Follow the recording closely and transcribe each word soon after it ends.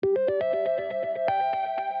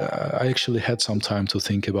I actually had some time to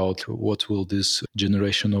think about what will this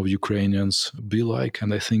generation of Ukrainians be like.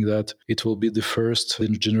 And I think that it will be the first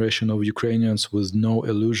generation of Ukrainians with no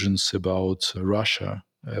illusions about Russia,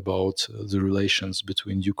 about the relations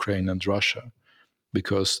between Ukraine and Russia.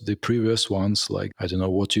 Because the previous ones, like, I don't know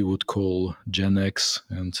what you would call Gen X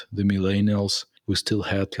and the millennials, we still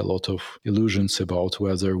had a lot of illusions about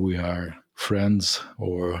whether we are friends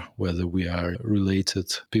or whether we are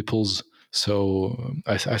related peoples. So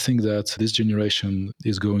I think that this generation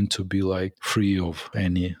is going to be like free of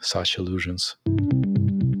any such illusions.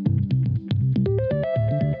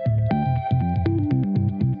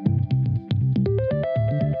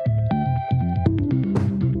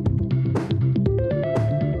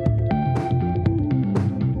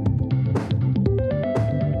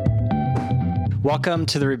 Welcome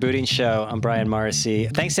to the Rebooting Show. I'm Brian Morrissey.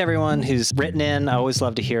 Thanks to everyone who's written in. I always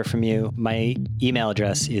love to hear from you. My email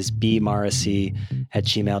address is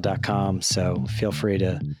bmorrissey@gmail.com. So feel free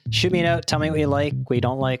to shoot me a note. Tell me what you like, what you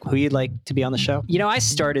don't like, who you'd like to be on the show. You know, I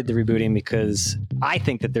started the Rebooting because I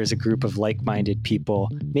think that there's a group of like-minded people,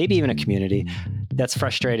 maybe even a community, that's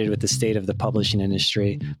frustrated with the state of the publishing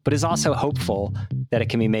industry, but is also hopeful that it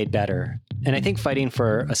can be made better. And I think fighting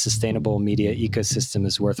for a sustainable media ecosystem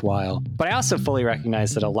is worthwhile. But I also fully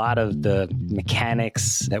recognize that a lot of the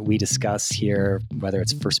mechanics that we discuss here, whether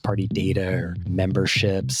it's first-party data or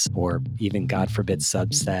memberships or even, God forbid,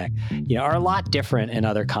 Substack, are a lot different in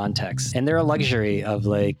other contexts. And they're a luxury of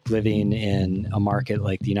like living in a market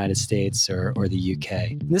like the United States or the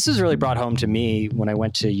UK. And this was really brought home to me when I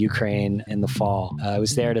went to Ukraine in the fall. I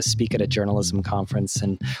was there to speak at a journalism conference.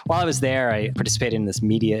 And while I was there, I participated in this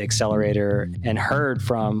media accelerator and heard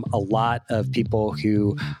from a lot of people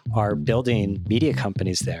who are building media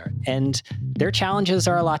companies there. And their challenges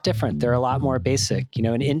are a lot different. They're a lot more basic.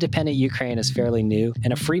 An independent Ukraine is fairly new,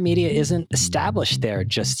 and a free media isn't established there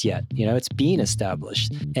just yet. It's being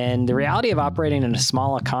established. And the reality of operating in a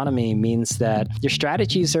small economy means that your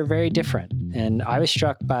strategies are very different. And I was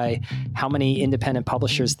struck by how many independent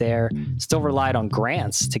publishers there still relied on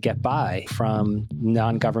grants to get by from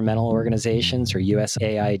non-governmental organizations or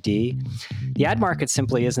USAID. The ad market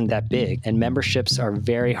simply isn't that big, and memberships are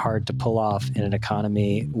very hard to pull off in an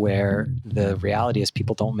economy where the reality is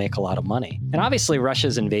people don't make a lot of money. And obviously,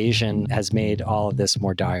 Russia's invasion has made all of this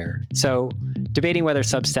more dire. So debating whether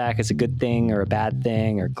Substack is a good thing or a bad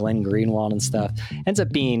thing, or Glenn Greenwald and stuff, ends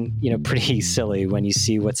up being, pretty silly when you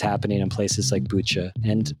see what's happening in places like Bucha.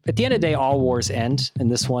 And at the end of the day, all wars end,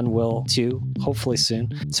 and this one will too, hopefully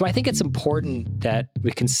soon. So I think it's important that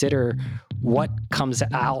we consider what comes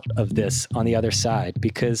out of this on the other side,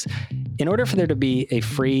 because in order for there to be a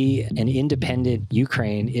free and independent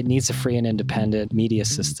Ukraine, it needs a free and independent media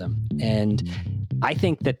system. And I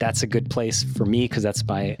think that that's a good place for me because that's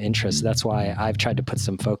my interest. That's why I've tried to put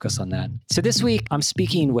some focus on that. So this week, I'm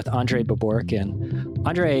speaking with Andrei Baborkin.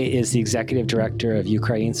 Andrei is the executive director of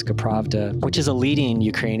Ukrainska Pravda, which is a leading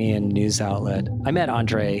Ukrainian news outlet. I met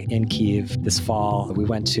Andrei in Kyiv this fall. We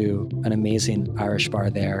went to an amazing Irish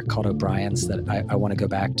bar there called O'Brien's that I want to go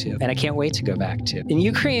back to, and I can't wait to go back to. In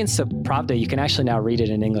Ukrainska Pravda, you can actually now read it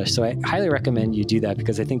in English, so I highly recommend you do that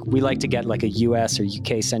because I think we like to get like a US or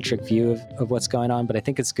UK-centric view of what's going on, but I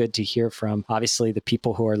think it's good to hear from, obviously, the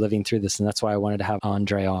people who are living through this, and that's why I wanted to have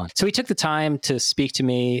Andrei on. So he took the time to speak to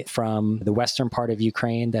me from the western part of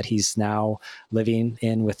Ukraine that he's now living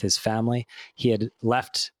in with his family. He had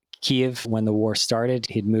left Kyiv when the war started.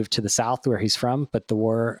 He'd moved to the south where he's from, but the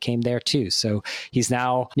war came there too. So he's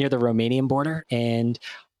now near the Romanian border, and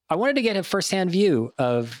I wanted to get a firsthand view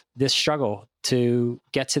of this struggle to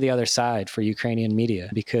get to the other side for Ukrainian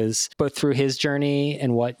media, because both through his journey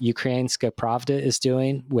and what Ukrainska Pravda is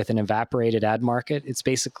doing with an evaporated ad market, it's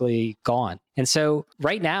basically gone. And so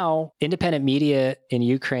right now, independent media in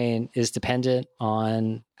Ukraine is dependent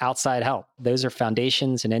on outside help. Those are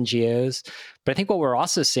foundations and NGOs. But I think what we're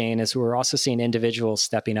also seeing is individuals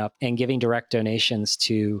stepping up and giving direct donations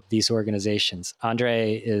to these organizations.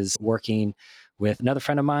 Andrei is working with another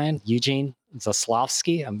friend of mine, Eugene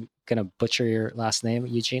Zaslavsky. I'm going to butcher your last name,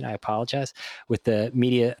 Eugene. I apologize. With the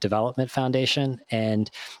Media Development Foundation. And,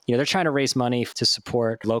 they're trying to raise money to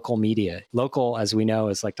support local media. Local, as we know,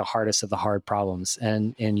 is like the hardest of the hard problems.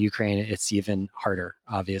 And in Ukraine, it's even harder,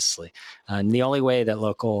 obviously. And the only way that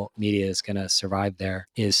local media is going to survive there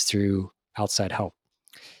is through outside help.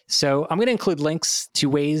 So I'm going to include links to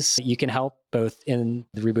ways you can help, both in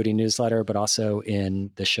the Rebooting newsletter, but also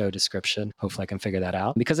in the show description. Hopefully I can figure that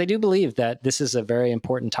out, because I do believe that this is a very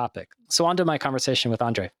important topic. So on to my conversation with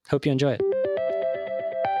Andrei. Hope you enjoy it.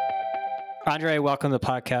 Andrei, welcome to the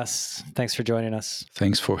podcast. Thanks for joining us.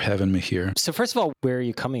 Thanks for having me here. So first of all, where are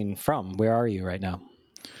you coming from? Where are you right now?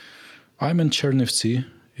 I'm in Chernivtsi.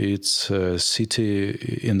 It's a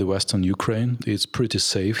city in the western Ukraine. It's pretty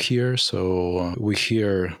safe here, so we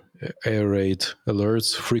hear air raid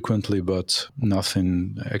alerts frequently, but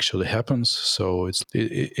nothing actually happens. So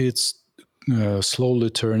it's slowly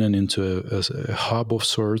turning into a hub of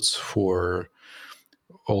sorts for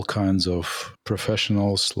all kinds of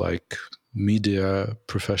professionals, like media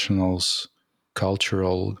professionals,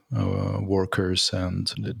 cultural workers,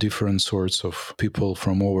 and different sorts of people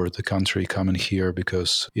from over the country coming here,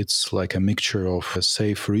 because it's like a mixture of a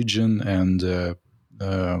safe region and a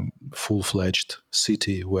full-fledged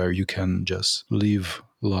city where you can just live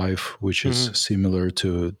life, which is similar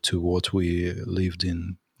to what we lived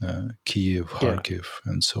in Kiev, Kharkiv,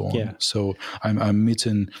 and so on. Yeah. So I'm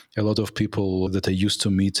meeting a lot of people that I used to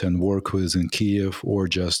meet and work with in Kiev, or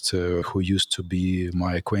just who used to be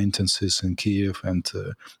my acquaintances in Kiev, and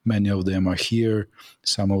many of them are here.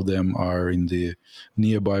 Some of them are in the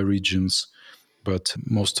nearby regions. But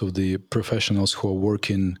most of the professionals who are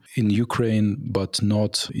working in Ukraine, but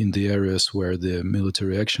not in the areas where the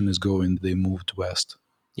military action is going, they moved west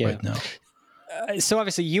right now. So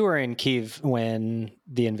obviously you were in Kyiv when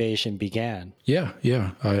the invasion began. Yeah.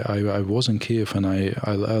 I was in Kiev, and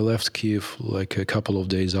I left Kiev like a couple of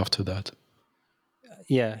days after that.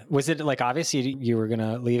 Yeah. Was it like obviously you were going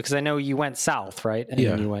to leave? Because I know you went south, right? And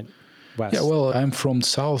then you went west. Yeah, well, I'm from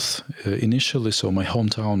south initially, so my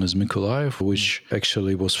hometown is Mykolaiv, which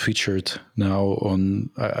actually was featured now on,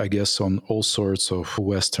 I guess, on all sorts of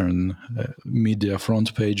Western media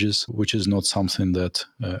front pages, which is not something that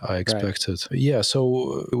I expected. Right. Yeah,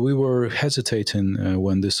 so we were hesitating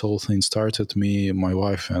when this whole thing started, me, my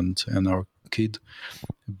wife, and our kid,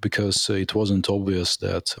 because it wasn't obvious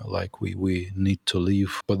that like we need to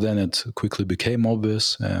leave. But then it quickly became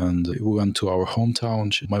obvious, and we went to our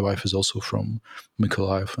hometown. My wife is also from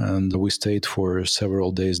Mykolaiv, and we stayed for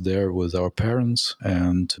several days there with our parents,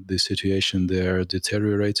 and the situation there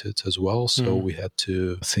deteriorated as well. So we had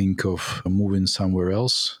to think of moving somewhere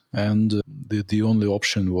else. And the only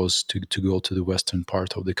option was to go to the western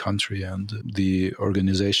part of the country. And the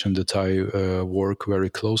organization that I work very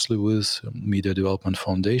closely with, Media Development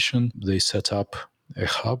Foundation, they set up a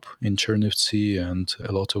hub in Chernivtsi, and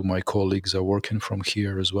a lot of my colleagues are working from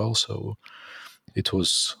here as well. So it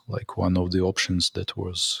was like one of the options that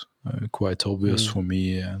was quite obvious for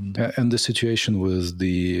me. And the situation with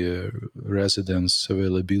the residence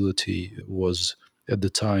availability was at the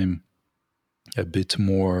time a bit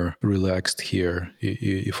more relaxed here,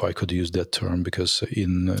 if I could use that term, because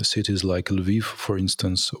in cities like Lviv, for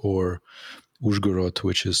instance, or Uzhgorod,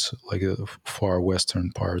 which is like a far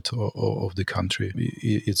western part of the country,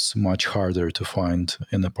 it's much harder to find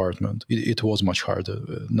an apartment. It was much harder.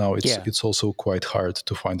 Now it's also quite hard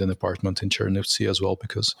to find an apartment in Chernivtsi as well,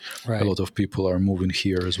 because a lot of people are moving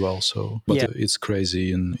here as well. So, but it's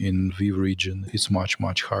crazy in Lviv region. It's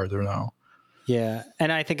much harder now. Yeah.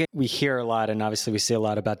 And I think we hear a lot, and obviously we see a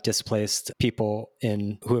lot about displaced people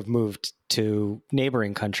who have moved to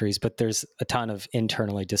neighboring countries, but there's a ton of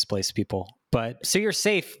internally displaced people. But so you're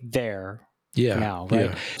safe there now,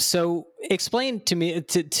 right? Yeah. So explain to me,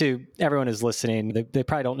 to everyone who's listening, they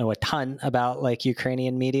probably don't know a ton about like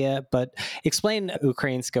Ukrainian media, but explain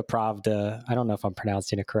Ukrainska Pravda. I don't know if I'm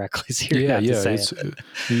pronouncing it correctly.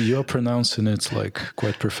 So you're pronouncing it like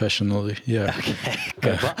quite professionally. Yeah. Okay,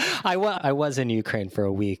 good. Well, I was in Ukraine for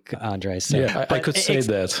a week, Andrei. So, yeah, I could say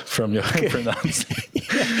that from your pronouncing.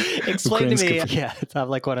 Explain to me. Yeah, I'm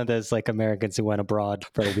like one of those like Americans who went abroad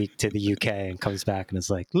for a week to the UK and comes back and is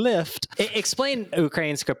like, lift. Explain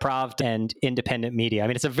Ukrainska Pravda and independent media. I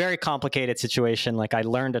mean, it's a very complicated situation. Like I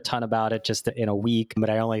learned a ton about it just in a week, but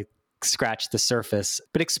I only scratched the surface.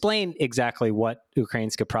 But explain exactly what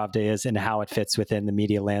Ukrainska Pravda is and how it fits within the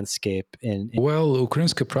media landscape. Well,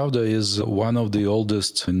 Ukrainska Pravda is one of the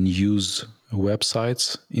oldest news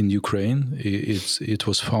websites in Ukraine. It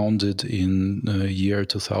was founded in year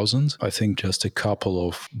 2000. I think just a couple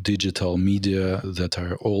of digital media that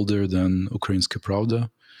are older than Ukrainska Pravda.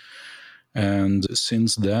 And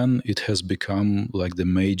since then, it has become like the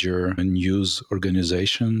major news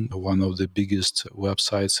organization, one of the biggest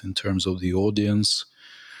websites in terms of the audience,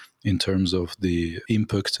 in terms of the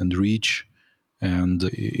impact and reach. And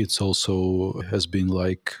it's also has been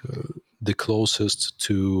like the closest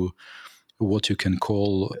to what you can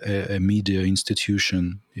call a media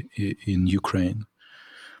institution in Ukraine.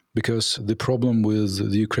 Because the problem with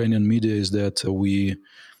the Ukrainian media is that we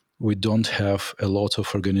don't have a lot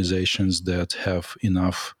of organizations that have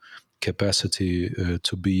enough capacity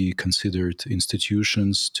to be considered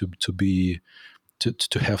institutions, to be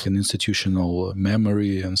to have an institutional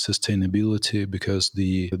memory and sustainability, because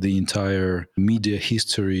the entire media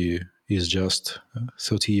history is just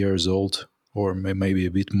 30 years old, or maybe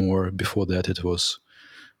a bit more. Before that, it was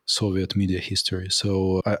Soviet media history.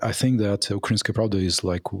 So I think that Ukrainska Pravda is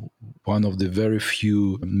like one of the very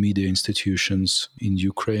few media institutions in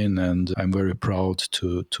Ukraine, and I'm very proud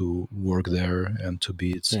to work there and to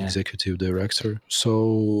be its executive director.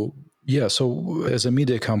 So so as a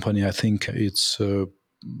media company, I think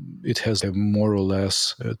it has a more or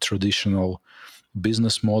less traditional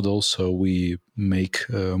business model. So we make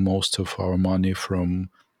most of our money from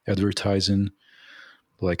advertising,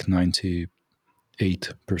 like 98%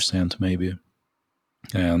 maybe.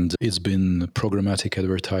 And it's been programmatic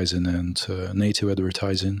advertising and native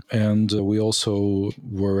advertising. And we also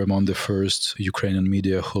were among the first Ukrainian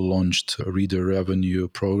media who launched reader revenue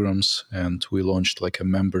programs. And we launched like a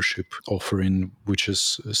membership offering, which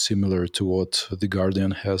is similar to what The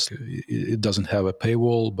Guardian has. It doesn't have a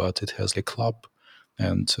paywall, but it has a club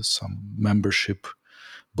and some membership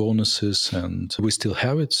bonuses, and we still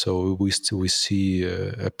have it. So we see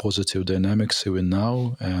a positive dynamics even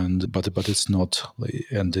now, and but it's not,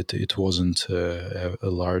 and it wasn't a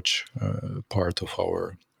large part of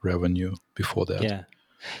our revenue before that. Yeah.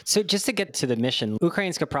 So just to get to the mission,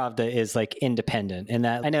 Ukrainska Pravda is like independent, and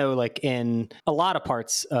that I know like in a lot of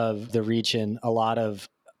parts of the region, a lot of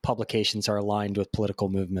publications are aligned with political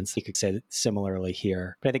movements. You could say that similarly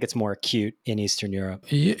here, but I think it's more acute in Eastern Europe.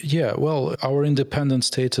 Yeah, well, our independent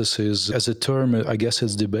status is, as a term, I guess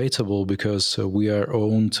it's debatable, because we are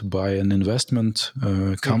owned by an investment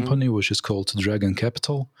company, which is called Dragon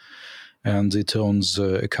Capital, and it owns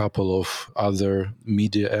a couple of other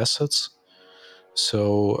media assets.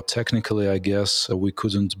 So technically, I guess we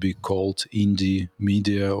couldn't be called indie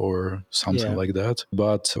media or something like that.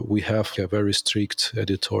 But we have a very strict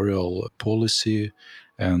editorial policy.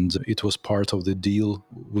 And it was part of the deal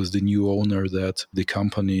with the new owner that the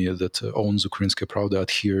company that owns Ukrainska Pravda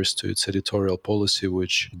adheres to its editorial policy,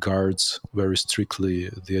 which guards very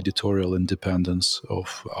strictly the editorial independence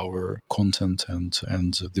of our content and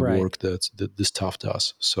the work that the staff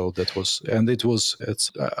does. So that was, and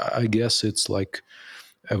I guess it's like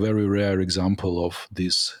a very rare example of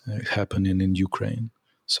this happening in Ukraine.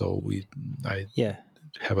 So I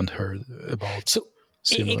haven't heard about.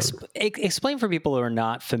 So explain for people who are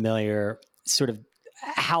not familiar, sort of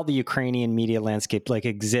how the Ukrainian media landscape like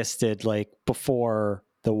existed like before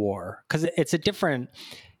the war, because it's a different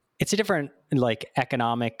like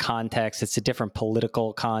economic context. It's a different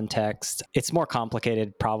political context. It's more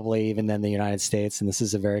complicated probably even than the United States. And this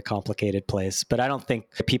is a very complicated place, but I don't think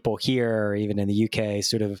people here or even in the UK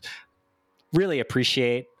sort of really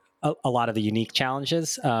appreciate a lot of the unique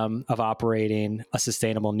challenges of operating a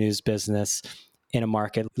sustainable news business in a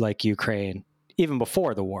market like Ukraine, even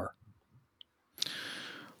before the war.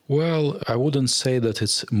 Well, I wouldn't say that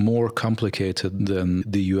it's more complicated than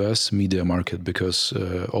the US media market, because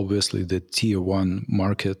obviously the tier one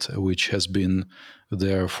market, which has been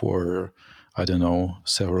there for, I don't know,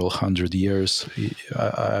 several hundred years,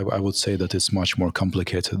 I would say that it's much more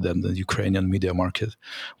complicated than the Ukrainian media market,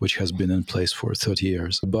 which has been in place for 30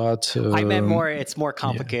 years. But I meant more, it's more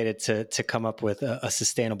complicated to come up with a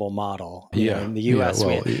sustainable model. You know, in the US,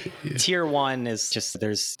 tier one is just,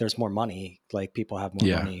 there's more money, like people have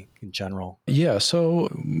more money in general. Yeah, so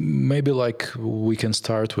maybe like we can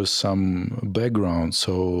start with some background.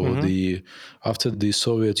 So after the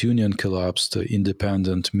Soviet Union collapsed,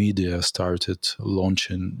 independent media started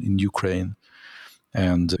launching in Ukraine,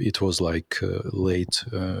 and it was like late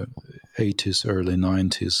 80s, early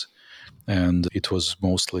 90s, and it was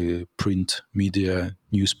mostly print media,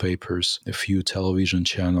 newspapers, a few television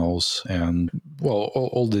channels, and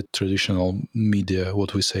all the traditional media,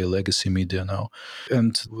 what we say legacy media now.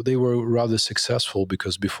 And they were rather successful,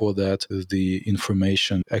 because before that the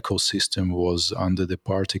information ecosystem was under the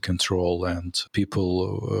party control, and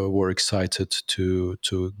people were excited to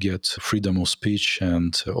get freedom of speech,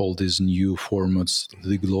 and all these new formats,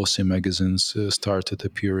 the glossy magazines started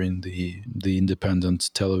appearing, the independent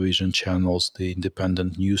television channels, the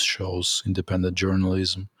independent news shows, independent journalism.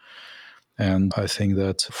 And I think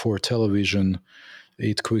that for television,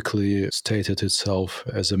 it quickly stated itself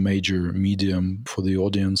as a major medium for the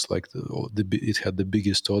audience. Like it had the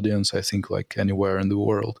biggest audience, I think, like anywhere in the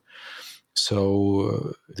world.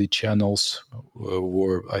 So the channels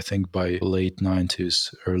were, I think, by late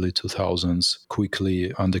 90s, early 2000s,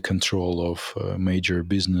 quickly under control of major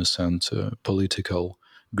business and political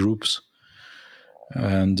groups.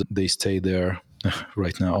 And they stayed there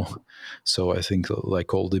right now. So I think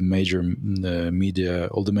like all the major media,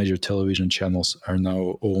 all the major television channels are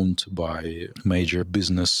now owned by major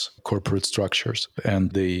business corporate structures,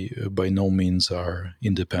 and they by no means are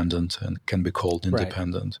independent and can be called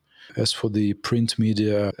independent. Right. As for the print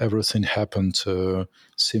media, everything happened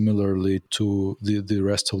similarly to the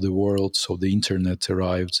rest of the world. So the internet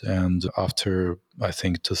arrived, and after I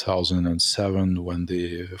think 2007, when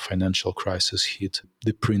the financial crisis hit,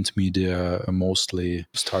 the print media mostly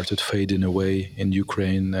started fading away in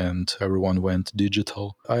Ukraine and everyone went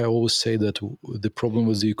digital. I always say that the problem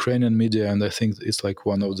with the Ukrainian media, and I think it's like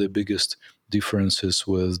one of the biggest differences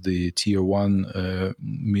with the tier one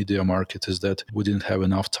media market, is that we didn't have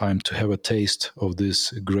enough time to have a taste of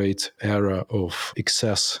this great era of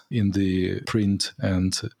excess in the print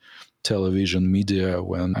and television media.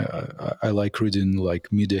 When I like reading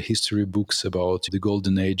like media history books about the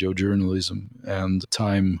golden age of journalism and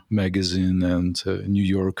Time magazine and New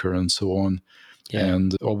Yorker and so on. Yeah.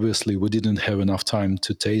 And obviously we didn't have enough time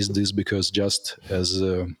to taste this, because just as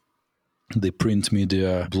the print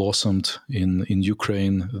media blossomed in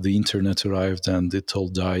Ukraine, the internet arrived and it all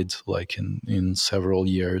died like in several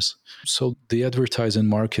years. So the advertising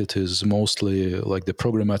market is mostly, like the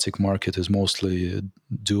programmatic market is mostly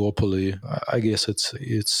duopoly. I guess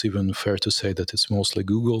it's even fair to say that it's mostly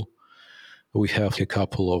Google. We have a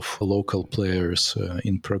couple of local players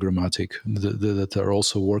in programmatic that are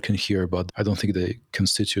also working here, but I don't think they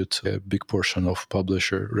constitute a big portion of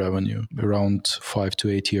publisher revenue. Around 5 to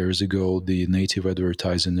 8 years ago, the native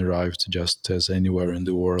advertising arrived just as anywhere in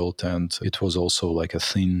the world, and it was also like a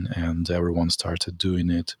thing, and everyone started doing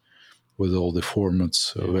it with all the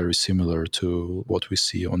formats very similar to what we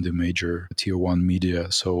see on the major tier one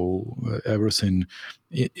media. So everything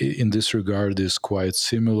in this regard is quite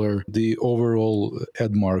similar. The overall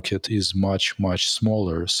ad market is much, much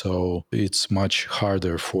smaller. So it's much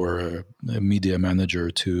harder for a media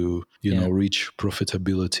manager to, reach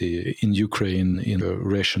profitability in Ukraine in a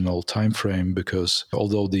rational time frame, because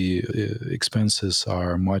although the expenses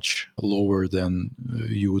are much lower than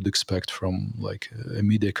you would expect from like a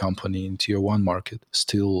media company in tier one market,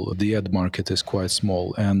 still the ad market is quite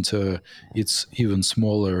small, and it's even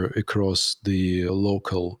smaller across the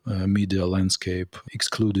local media landscape,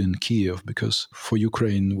 excluding Kiev, because for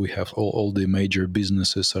Ukraine we have all the major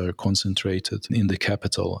businesses are concentrated in the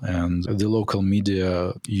capital, and the local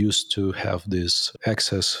media used to have this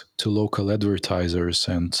access to local advertisers,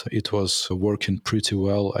 and it was working pretty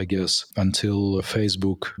well, I guess, until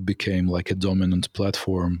Facebook became like a dominant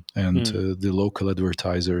platform, and the local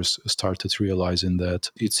advertisers started realizing that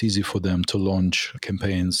it's easy for them to launch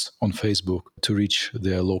campaigns on Facebook to reach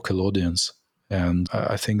their local audience. And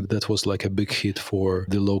I think that was like a big hit for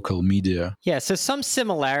the local media. Yeah, so some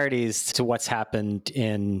similarities to what's happened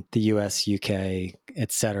in the US, UK,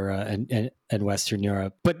 et cetera, and Western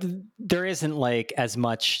Europe. But there isn't like as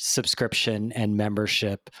much subscription and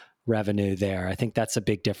membership revenue there. I think that's a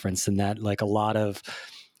big difference in that, like a lot of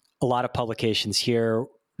publications here,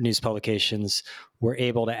 news publications, were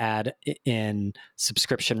able to add in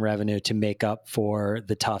subscription revenue to make up for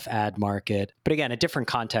the tough ad market. But again, a different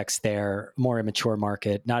context there, more immature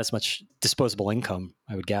market, not as much disposable income,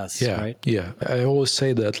 I would guess, right? Yeah. I always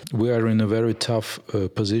say that we are in a very tough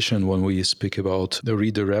position when we speak about the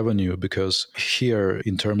reader revenue, because here,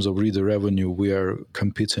 in terms of reader revenue, we are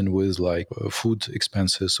competing with like food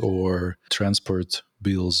expenses or transport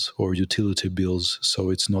bills or utility bills.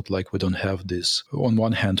 So it's not like we don't have this. On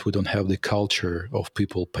one hand, we don't have the culture of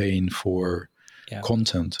people paying for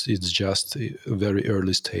content. It's just a very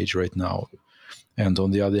early stage right now. And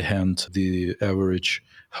on the other hand, the average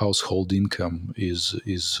household income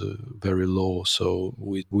is very low. So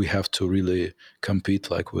we have to really compete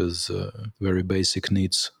like with very basic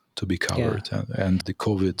needs to be covered. Yeah. And the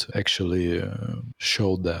COVID actually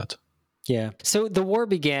showed that. Yeah. So the war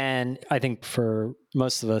began, I think, for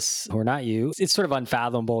most of us who are not you, it's sort of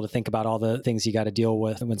unfathomable to think about all the things you got to deal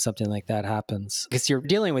with when something like that happens. Because you're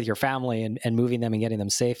dealing with your family and moving them and getting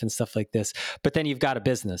them safe and stuff like this. But then you've got a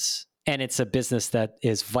business. And it's a business that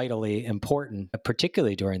is vitally important,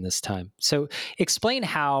 particularly during this time. So explain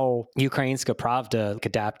how Ukrainska Pravda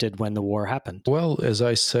adapted when the war happened. Well, as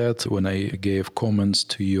I said, when I gave comments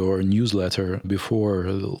to your newsletter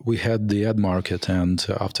before, we had the ad market, and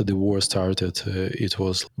after the war started, it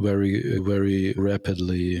was very, very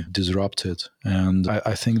rapidly disrupted. And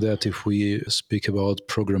I think that if we speak about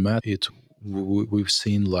programmatic, we've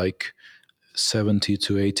seen like 70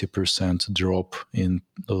 to 80% drop in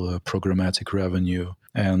programmatic revenue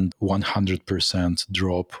and 100%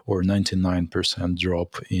 drop or 99%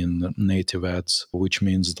 drop in native ads, which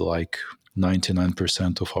means like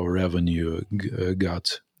 99% of our revenue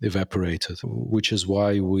got evaporated, which is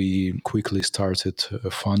why we quickly started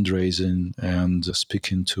fundraising and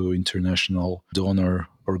speaking to international donor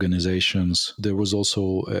organizations. There was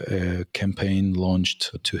also a campaign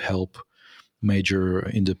launched to help major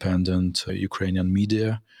independent Ukrainian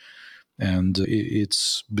media, and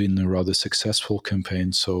it's been a rather successful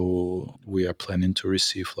campaign. So we are planning to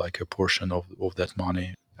receive like a portion of that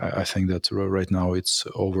money. I think that right now it's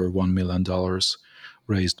over $1 million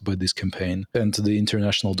raised by this campaign. And the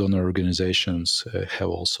international donor organizations have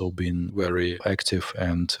also been very active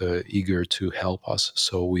and eager to help us.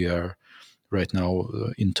 So we are right now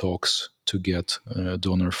in talks to get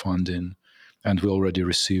donor funding, and we already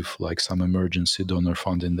receive like some emergency donor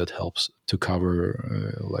funding that helps to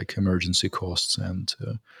cover like emergency costs and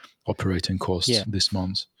operating costs this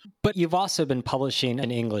month. But you've also been publishing in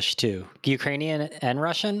English too, Ukrainian and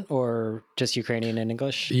Russian, or just Ukrainian and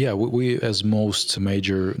English? Yeah, we as most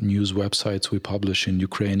major news websites, we publish in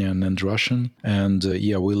Ukrainian and Russian. And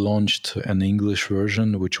we launched an English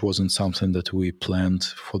version, which wasn't something that we planned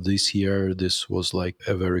for this year. This was like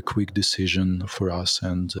a very quick decision for us.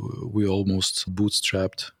 And we almost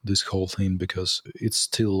bootstrapped this whole thing because it's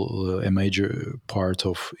still a major part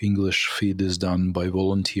of English feed is done by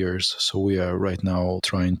volunteers. So we are right now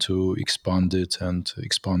trying to expand it and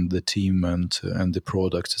expand the team and the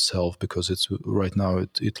product itself, because it's right now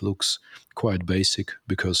it looks quite basic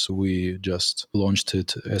because we just launched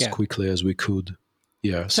it as quickly as we could.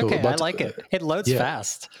 Yeah, so okay, but I like it. It loads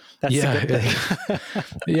fast. That's a good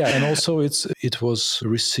thing. And also it was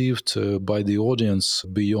received by the audience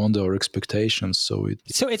beyond our expectations. So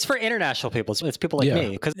it's for international people. It's people like me,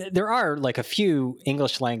 because there are like a few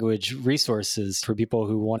English language resources for people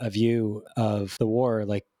who want a view of the war,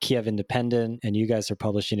 like Kiev Independent, and you guys are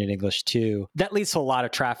publishing in English too. That leads to a lot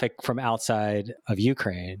of traffic from outside of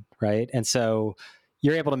Ukraine, right? And so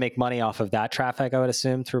you're able to make money off of that traffic, I would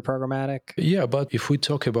assume, through programmatic? Yeah, but if we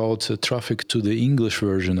talk about traffic to the English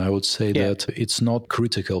version, I would say that it's not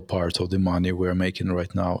critical part of the money we're making right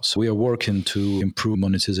now. So we are working to improve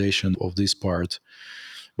monetization of this part.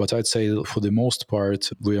 But I'd say for the most part,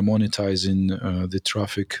 we are monetizing the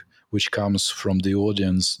traffic which comes from the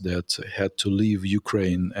audience that had to leave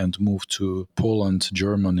Ukraine and move to Poland,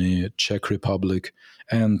 Germany, Czech Republic,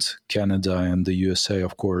 and Canada and the USA,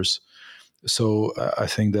 of course. So I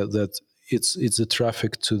think that it's the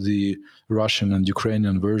traffic to the Russian and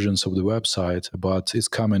Ukrainian versions of the website, but it's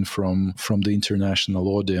coming from the international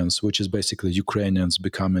audience, which is basically Ukrainians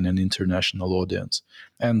becoming an international audience.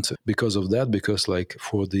 And because of that, because like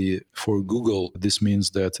for Google, this means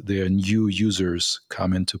that there are new users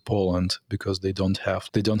coming to Poland because they don't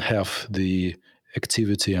have the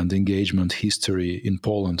activity and engagement history in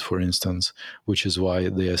Poland, for instance, which is why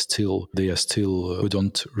we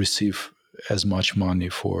don't receive as much money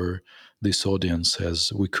for this audience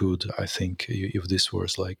as we could, I think, if this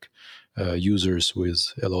was like users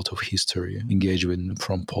with a lot of history engaging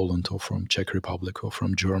from Poland or from Czech Republic or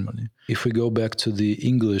from Germany. If we go back to the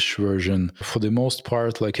English version, for the most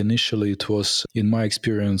part, like initially it was, in my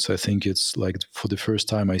experience, I think it's like for the first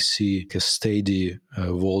time I see a steady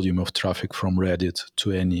volume of traffic from Reddit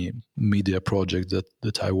to any media project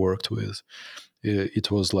that I worked with. It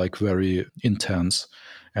was like very intense.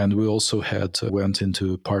 And we also went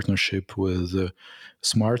into partnership with a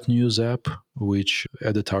Smart News app, which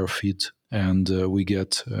edit our feed, and we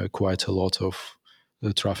get quite a lot of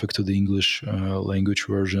traffic to the English language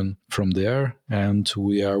version from there. And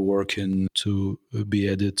we are working to be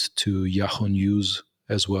added to Yahoo News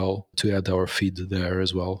as well, to add our feed there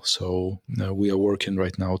as well. So we are working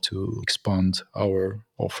right now to expand our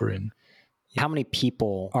offering. How many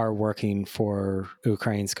people are working for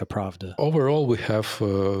Ukrainska Pravda? Overall, we have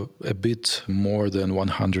a bit more than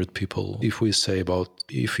 100 people.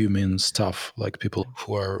 If you mean staff, like people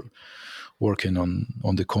who are working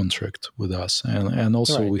on the contract with us. And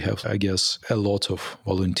also we have, I guess, a lot of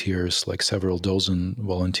volunteers, like several dozen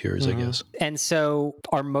volunteers, I guess. And so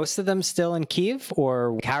are most of them still in Kyiv,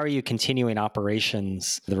 or how are you continuing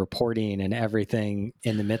operations, the reporting and everything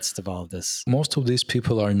in the midst of all of this? Most of these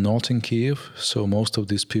people are not in Kyiv. So most of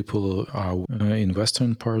these people are in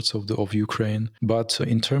western parts of Ukraine. But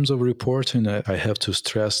in terms of reporting, I have to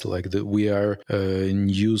stress like that we are a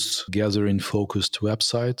news gathering focused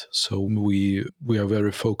website. So we are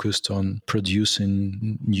very focused on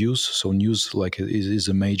producing news. So news like is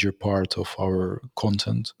a major part of our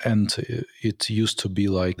content. And it used to be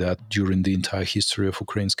like that during the entire history of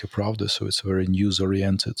Ukrainska Pravda. So it's very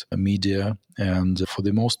news-oriented media. And for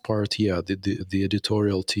the most part, the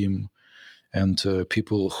editorial team and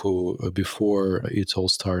people who, before it all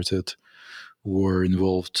started, were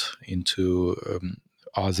involved into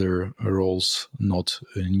other roles, not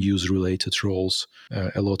news-related roles.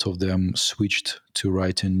 A lot of them switched to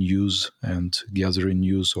writing news and gathering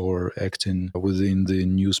news or acting within the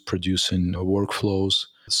news-producing workflows.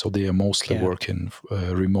 So they are mostly working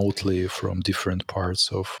remotely from different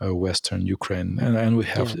parts of Western Ukraine. And we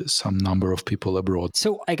have some number of people abroad.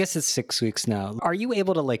 So I guess it's 6 weeks now. Are you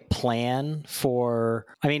able to plan for,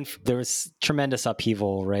 I mean, there was tremendous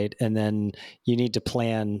upheaval, right? And then you need to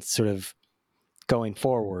plan sort of going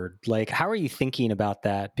forward. How are you thinking about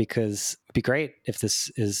that? Because it'd be great if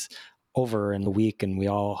this is over in a week and we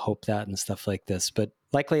all hope that and stuff like this, but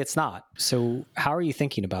likely it's not. So how are you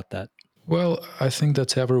thinking about that? Well, I think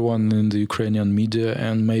that everyone in the Ukrainian media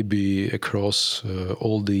and maybe across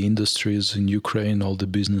all the industries in Ukraine, all the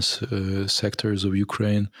business sectors of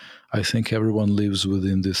Ukraine, I think everyone lives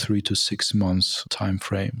within the 3 to 6 months time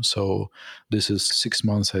frame. So this is 6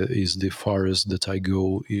 months is the farthest that I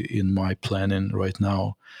go in my planning right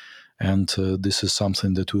now. And this is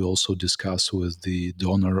something that we also discuss with the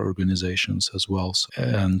donor organizations as well.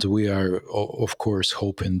 And we are, of course,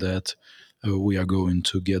 hoping that we are going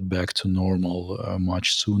to get back to normal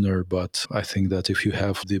much sooner. But I think that if you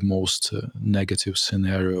have the most negative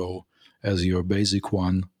scenario as your basic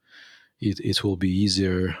one, it will be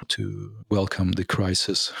easier to welcome the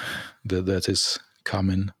crisis that is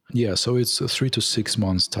coming. Yeah, so it's a 3 to 6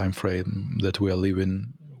 months time frame that we are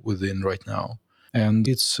living within right now. And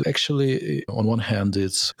it's actually, on one hand,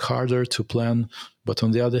 it's harder to plan. But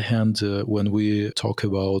on the other hand, when we talk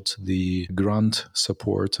about the grant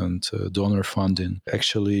support and donor funding,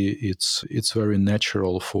 actually, it's very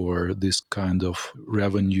natural for this kind of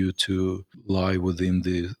revenue to lie within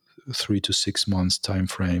the 3 to 6 months time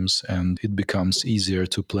frames. And it becomes easier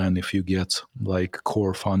to plan if you get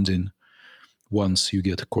core funding. Once you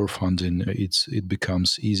get core funding, it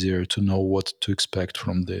becomes easier to know what to expect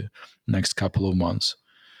from the next couple of months.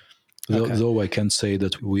 Okay. Though I can say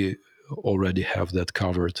that we already have that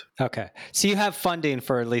covered. Okay. So you have funding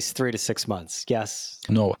for at least 3 to 6 months, yes?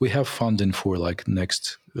 No, we have funding for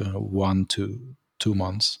next 1 to 2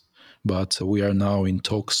 months. But we are now in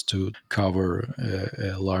talks to cover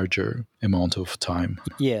a larger amount of time.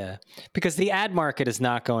 Yeah, because the ad market is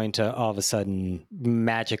not going to all of a sudden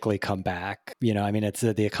magically come back. It's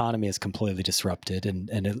the economy is completely disrupted, and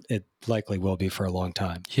it likely will be for a long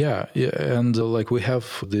time. Yeah, and we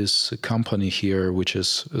have this company here, which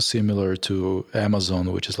is similar to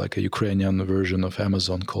Amazon, which is like a Ukrainian version of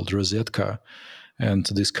Amazon called Rosetka. And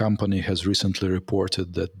this company has recently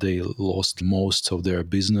reported that they lost most of their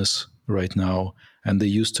business right now. And they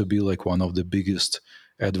used to be one of the biggest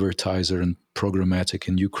advertiser and programmatic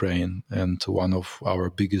in Ukraine and one of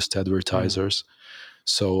our biggest advertisers.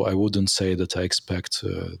 So I wouldn't say that I expect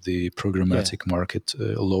the programmatic market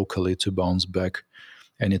locally to bounce back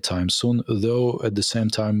anytime soon. Though at the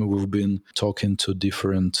same time, we've been talking to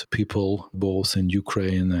different people, both in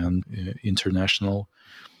Ukraine and international.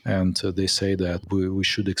 And they say that we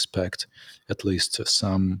should expect at least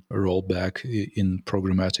some rollback in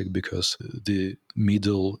programmatic because the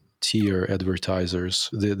middle tier advertisers,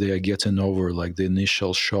 they are getting over the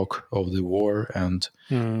initial shock of the war, and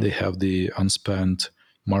they have the unspent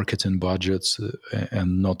marketing budgets,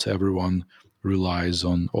 and not everyone relies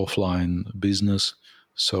on offline business.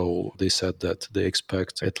 So they said that they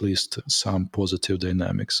expect at least some positive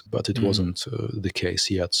dynamics, but it wasn't the case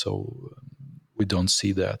yet. So we don't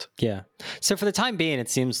see that. Yeah. So for the time being, it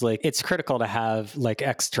seems like it's critical to have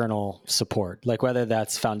external support, whether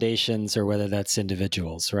that's foundations or whether that's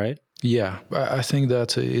individuals, right? Yeah, I think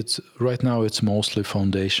that right now it's mostly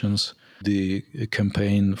foundations. The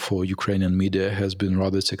campaign for Ukrainian media has been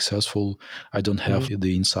rather successful. I don't have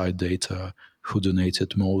the inside data who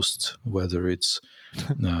donated most, whether it's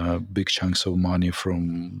big chunks of money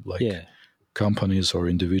from companies or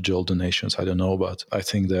individual donations. I don't know, but I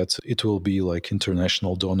think that it will be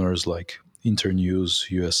international donors like Internews,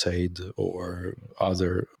 USAID, or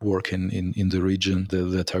other working in the region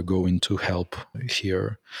that are going to help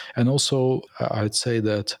here. And also, I'd say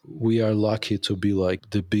that we are lucky to be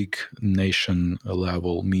the big nation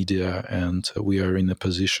level media, and we are in a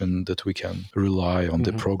position that we can rely on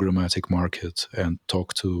the programmatic market and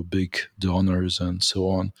talk to big donors and so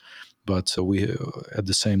on. But we, at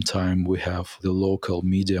the same time, we have the local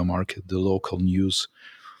media market, the local news,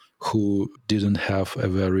 who didn't have a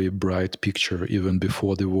very bright picture even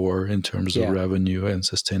before the war in terms of revenue and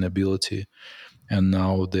sustainability. And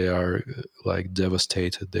now they are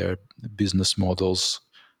devastated. Their business models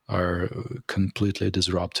are completely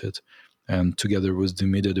disrupted. And together with the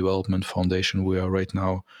Media Development Foundation, we are right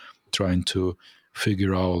now trying to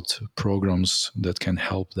figure out programs that can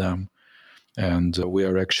help them. And we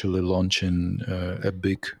are actually launching a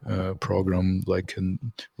big program like a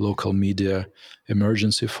local media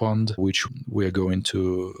emergency fund, which we are going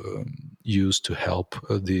to use to help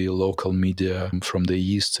the local media from the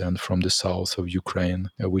east and from the south of Ukraine,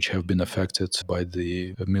 which have been affected by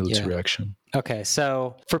the military action. Okay,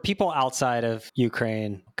 so for people outside of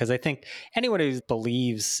Ukraine, because I think anyone who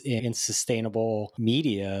believes in sustainable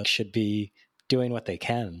media should be doing what they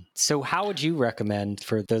can. So how would you recommend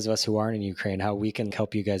for those of us who aren't in Ukraine, how we can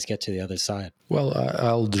help you guys get to the other side? Well,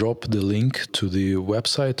 I'll drop the link to the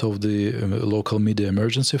website of the local media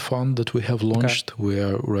emergency fund that we have launched. Okay. We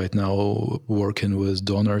are right now working with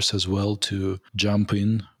donors as well to jump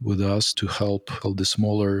in with us to help all the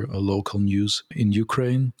smaller local news in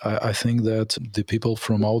Ukraine. I think that the people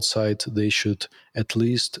from outside, they should at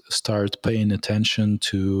least start paying attention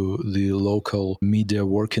to the local media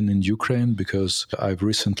working in Ukraine, because I've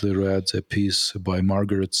recently read a piece by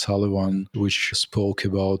Margaret Sullivan, which spoke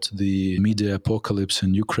about the media apocalypse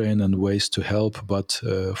in Ukraine and ways to help, but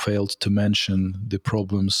failed to mention the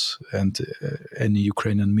problems and any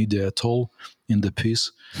Ukrainian media at all in the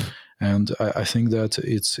piece. And I think that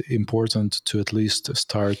it's important to at least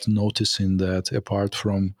start noticing that apart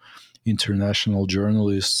from international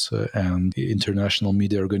journalists and international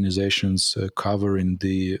media organizations covering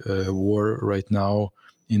the war right now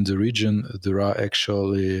in the region, there are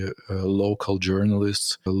actually local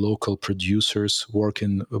journalists, local producers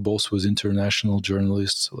working both with international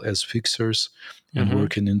journalists as fixers and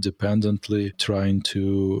working independently, trying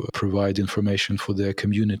to provide information for their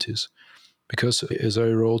communities. Because as I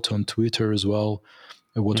wrote on Twitter as well,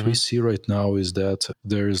 what we see right now is that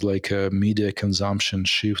there is like a media consumption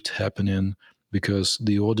shift happening, because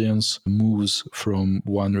the audience moves from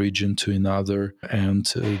one region to another, and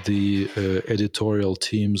the editorial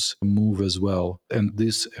teams move as well. And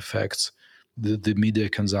this affects the media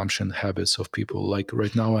consumption habits of people. Like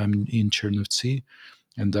right now I'm in Chernivtsi,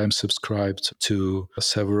 and I'm subscribed to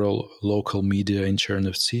several local media in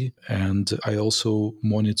Chernivtsi. And I also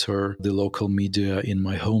monitor the local media in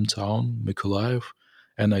my hometown, Mykolaiv.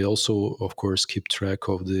 And I also, of course, keep track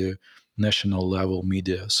of the national level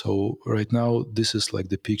media. So right now, this is like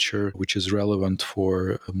the picture which is relevant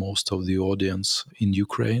for most of the audience in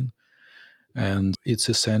Ukraine. And it's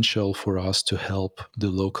essential for us to help the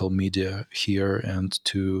local media here and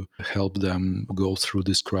to help them go through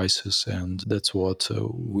this crisis. And that's what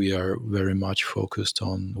we are very much focused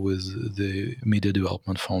on with the Media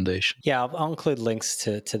Development Foundation. Yeah, I'll include links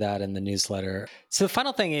to that in the newsletter. So the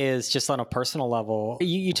final thing is just on a personal level,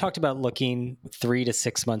 you talked about looking 3 to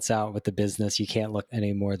 6 months out with the business. You can't look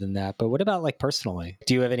any more than that. But what about like personally?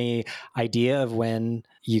 Do you have any idea of when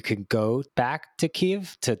you could go back to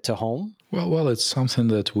Kyiv, to home? Well, it's something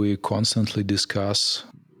that we constantly discuss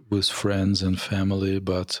with friends and family,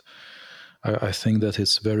 but I think that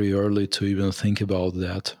it's very early to even think about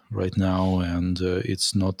that right now, and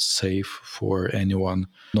it's not safe for anyone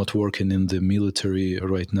not working in the military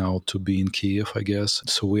right now to be in Kyiv, I guess.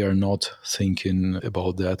 So we are not thinking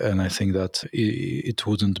about that, and I think that it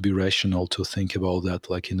wouldn't be rational to think about that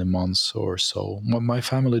like in a month or so. My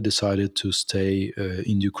family decided to stay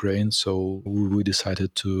in Ukraine, so we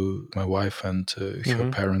decided to, my wife and her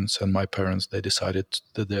parents and my parents, they decided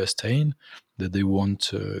that they're staying, that they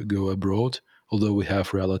won't go abroad, although we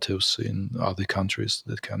have relatives in other countries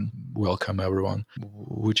that can welcome everyone,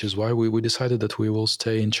 which is why we decided that we will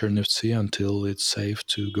stay in Chernivtsi until it's safe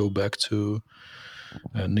to go back to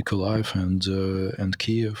Mykolaiv and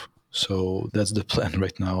Kyiv. So that's the plan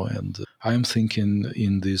right now. And I'm thinking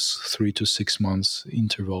in these 3 to 6 months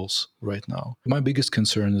intervals right now. My biggest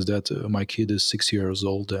concern is that my kid is 6 years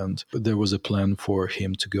old, and there was a plan for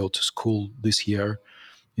him to go to school this year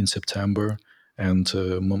in September. And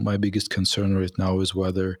my biggest concern right now is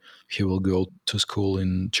whether he will go to school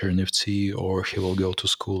in Chernivtsi or he will go to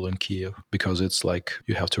school in Kyiv, because it's like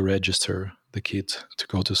you have to register the kid to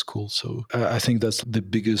go to school. So I think that's the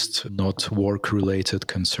biggest not work-related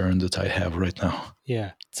concern that I have right now.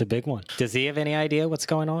 Yeah, it's a big one. Does he have any idea what's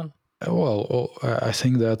going on? Well, I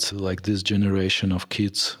think that like this generation of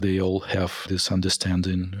kids, they all have this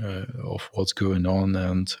understanding of what's going on,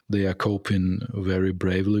 and they are coping very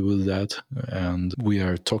bravely with that. And we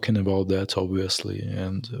are talking about that, obviously.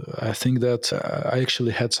 And I think that I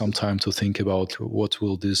actually had some time to think about what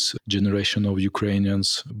will this generation of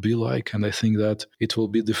Ukrainians be like. And I think that it will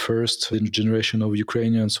be the first generation of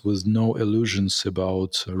Ukrainians with no illusions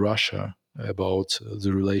about Russia, about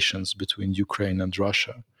the relations between Ukraine and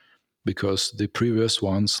Russia. Because the previous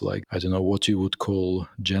ones, like, I don't know what you would call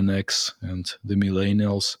Gen X and the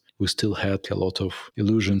millennials, we still had a lot of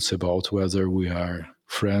illusions about whether we are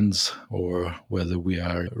friends or whether we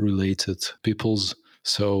are related peoples.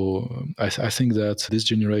 So I think that this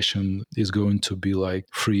generation is going to be like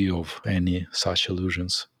free of any such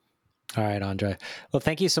illusions. All right, Andre. Well,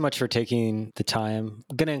 thank you so much for taking the time.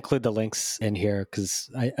 I'm going to include the links in here because,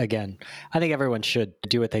 I think everyone should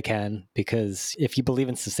do what they can, because if you believe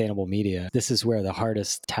in sustainable media, this is where the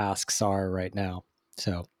hardest tasks are right now.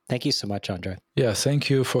 So thank you so much, Andre. Yeah, thank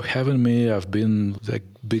you for having me. I've been a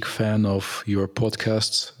big fan of your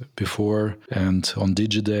podcasts before and on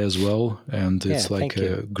DigiDay as well. And it's like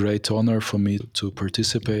a great honor for me to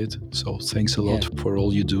participate. So thanks a lot for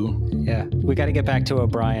all you do. Yeah, we got to get back to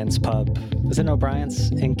O'Brien's pub. Is it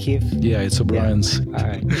O'Brien's in Kyiv? Yeah, it's O'Brien's. Yeah. All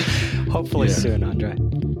right. Hopefully soon, Andre.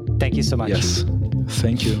 Thank you so much. Yes,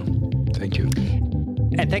 thank you. Thank you.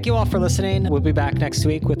 And thank you all for listening. We'll be back next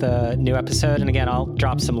week with a new episode. And again, I'll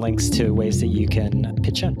drop some links to ways that you can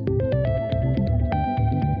pitch in.